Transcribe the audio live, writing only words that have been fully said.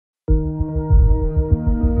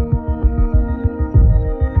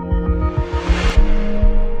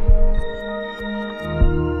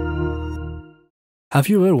Have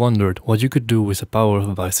you ever wondered what you could do with the power of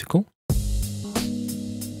a bicycle?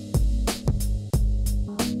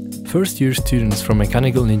 First-year students from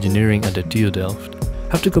mechanical engineering at the TU Delft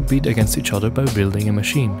have to compete against each other by building a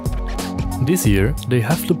machine. This year, they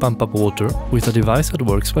have to pump up water with a device that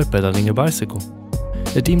works by pedaling a bicycle.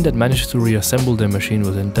 The team that manages to reassemble their machine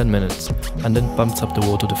within 10 minutes and then pumps up the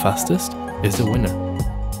water the fastest is the winner.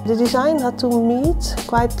 The design had to meet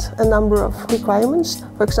quite a number of requirements.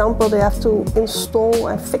 For example, they have to install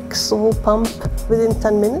and fix the whole pump within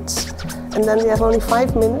 10 minutes. And then they have only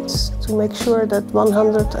 5 minutes to make sure that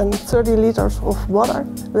 130 liters of water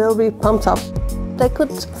will be pumped up. They could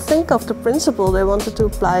think of the principle they wanted to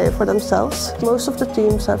apply for themselves. Most of the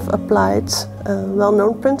teams have applied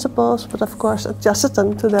well-known principles, but of course adjusted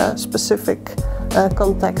them to their specific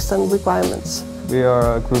context and requirements. We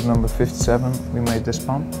are group number 57. We made this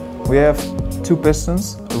pump. We have 2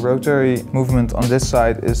 pistons. A rotary movement on this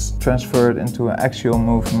side is transferred into an axial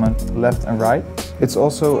movement left and right. It's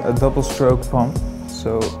also a double stroke pump,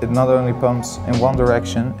 so it not only pumps in one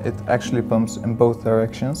direction, it actually pumps in both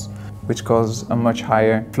directions, which causes a much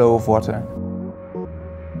higher flow of water.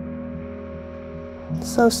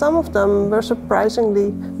 So some of them were surprisingly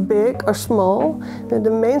big or small. The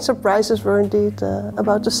main surprises were indeed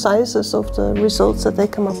about the sizes of the results that they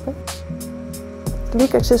come up with.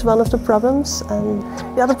 Leakage is one of the problems, and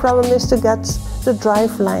the other problem is to get the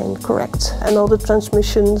drive line correct. And all the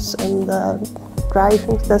transmissions and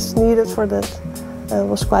driving that's needed for that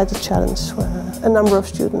was quite a challenge for a number of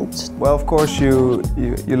students. Well, of course you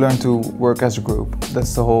learn to work as a group.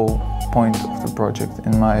 That's the whole point of the project,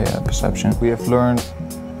 in my perception. We have learned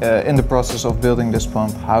in the process of building this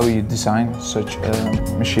pump how you design such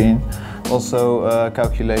a machine. Also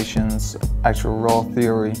calculations, actual raw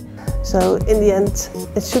theory. So in the end,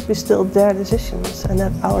 it should be still their decisions and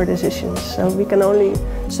not our decisions. So we can only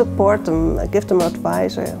support them, give them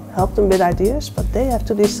advice or help them with ideas, but they have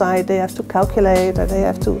to decide, they have to calculate, or they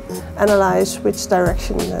have to analyze which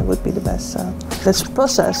direction would be the best. So this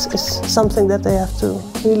process is something that they have to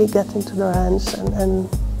really get into their hands and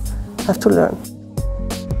have to learn.